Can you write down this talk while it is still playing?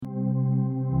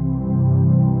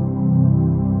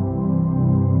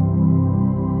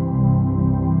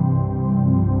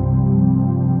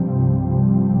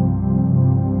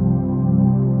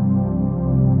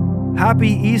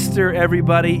Happy Easter,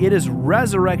 everybody. It is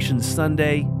Resurrection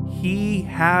Sunday. He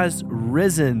has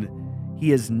risen.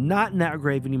 He is not in that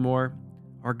grave anymore.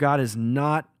 Our God is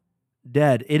not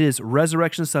dead. It is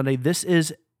Resurrection Sunday. This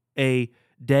is a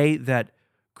day that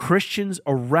Christians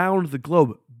around the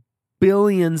globe,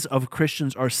 billions of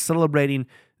Christians, are celebrating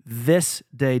this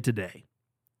day today.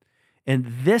 And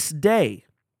this day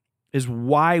is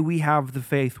why we have the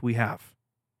faith we have.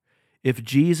 If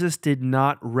Jesus did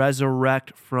not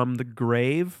resurrect from the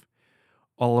grave,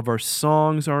 all of our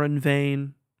songs are in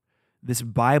vain. This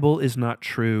Bible is not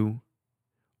true.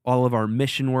 All of our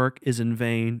mission work is in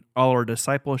vain. All our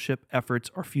discipleship efforts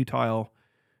are futile.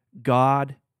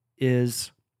 God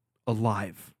is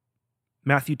alive.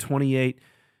 Matthew 28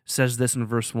 says this in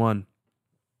verse 1.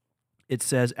 It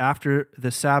says, after the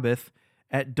Sabbath,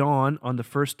 at dawn on the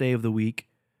first day of the week,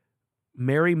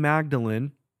 Mary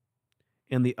Magdalene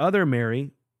and the other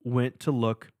Mary went to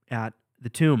look at the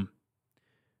tomb.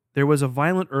 There was a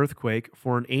violent earthquake,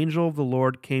 for an angel of the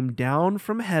Lord came down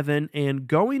from heaven and,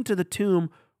 going to the tomb,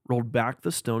 rolled back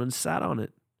the stone and sat on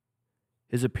it.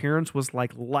 His appearance was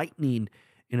like lightning,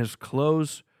 and his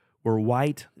clothes were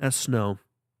white as snow.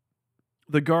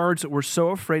 The guards were so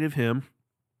afraid of him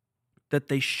that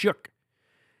they shook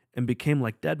and became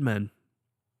like dead men.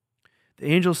 The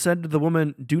angel said to the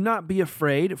woman, "Do not be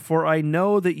afraid, for I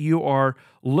know that you are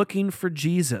looking for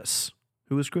Jesus,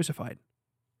 who was crucified.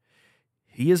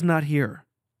 He is not here.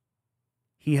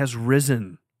 He has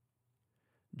risen,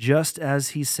 just as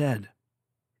he said.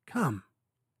 Come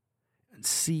and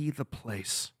see the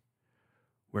place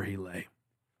where he lay."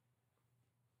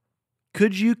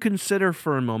 Could you consider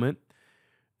for a moment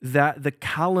that the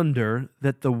calendar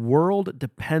that the world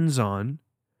depends on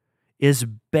is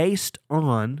based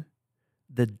on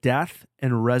the death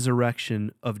and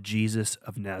resurrection of Jesus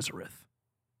of Nazareth?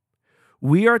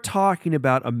 We are talking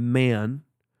about a man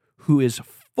who is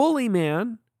fully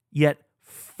man, yet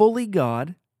fully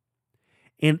God,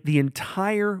 and the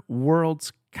entire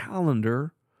world's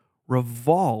calendar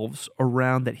revolves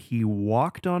around that he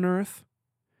walked on earth,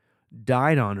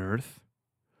 died on earth,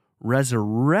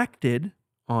 resurrected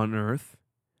on earth,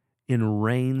 and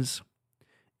reigns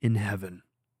in heaven.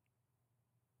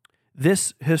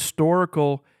 This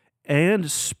historical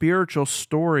and spiritual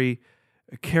story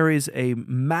carries a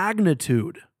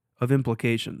magnitude of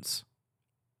implications.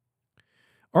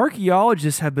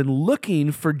 Archaeologists have been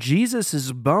looking for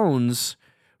Jesus' bones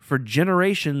for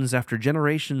generations after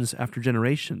generations after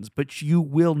generations, but you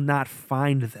will not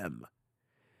find them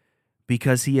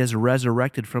because he has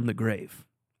resurrected from the grave.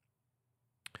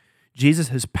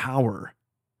 Jesus' power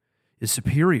is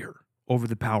superior over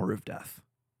the power of death.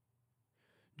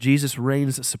 Jesus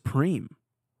reigns supreme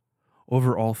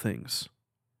over all things,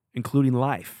 including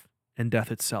life and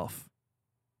death itself.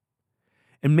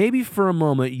 And maybe for a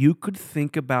moment you could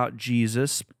think about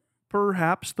Jesus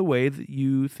perhaps the way that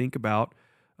you think about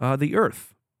the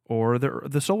earth or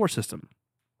the solar system.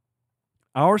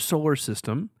 Our solar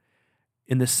system,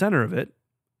 in the center of it,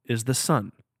 is the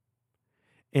sun.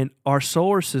 And our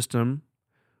solar system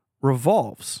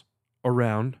revolves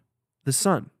around the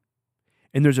sun.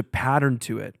 And there's a pattern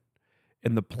to it.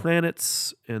 And the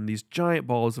planets and these giant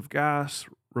balls of gas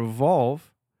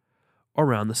revolve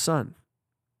around the sun.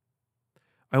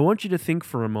 I want you to think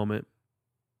for a moment,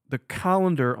 the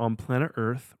calendar on planet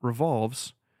Earth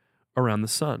revolves around the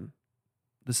sun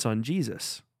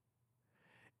Jesus.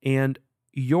 And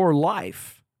your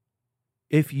life,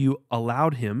 if you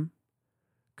allowed him,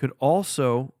 could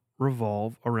also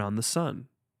revolve around the sun.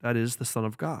 That is the Son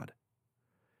of God.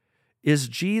 Is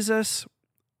Jesus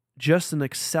just an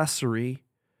accessory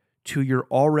to your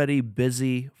already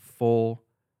busy, full,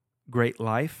 great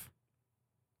life?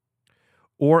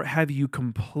 Or have you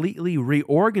completely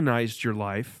reorganized your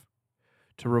life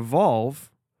to revolve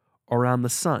around the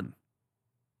Son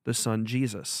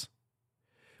Jesus?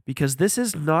 Because this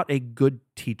is not a good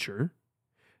teacher.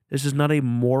 This is not a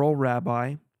moral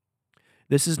rabbi.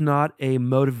 This is not a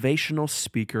motivational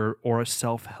speaker or a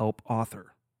self-help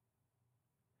author.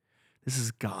 This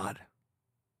is God.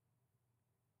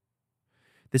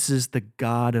 This is the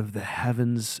God of the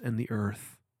heavens and the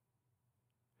earth.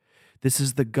 This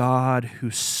is the God who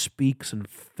speaks and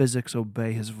physics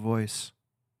obey his voice.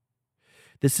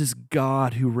 This is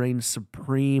God who reigns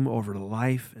supreme over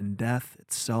life and death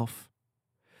itself.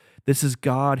 This is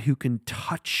God who can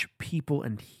touch people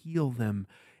and heal them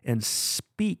and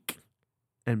speak,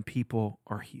 and people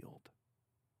are healed.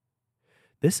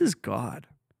 This is God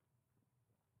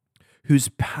whose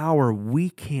power we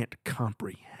can't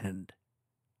comprehend,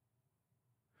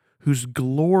 whose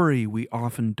glory we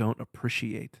often don't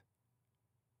appreciate.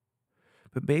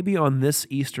 But maybe on this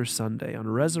Easter Sunday, on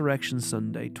Resurrection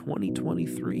Sunday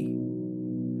 2023,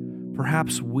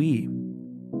 perhaps we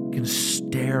can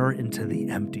stare into the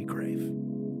empty grave,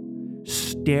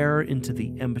 stare into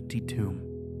the empty tomb,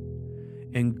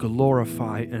 and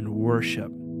glorify and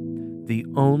worship the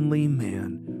only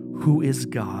man who is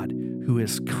God, who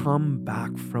has come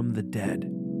back from the dead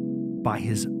by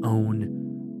his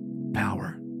own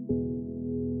power.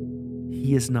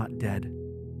 He is not dead.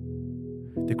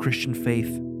 The Christian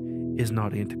faith is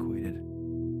not antiquated.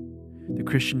 The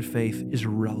Christian faith is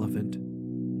relevant.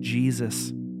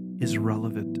 Jesus is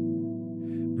relevant.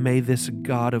 May this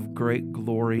God of great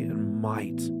glory and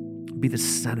might be the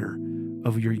center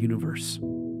of your universe.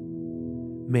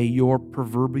 May your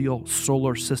proverbial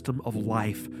solar system of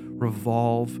life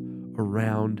revolve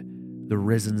around the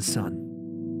risen Son.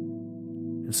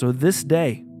 And so this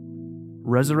day,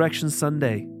 Resurrection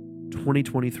Sunday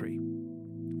 2023,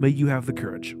 may you have the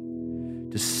courage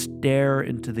to stare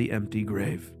into the empty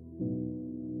grave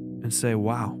and say,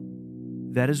 wow,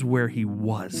 that is where he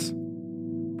was,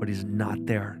 but he's not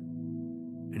there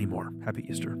anymore. Happy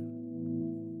Easter.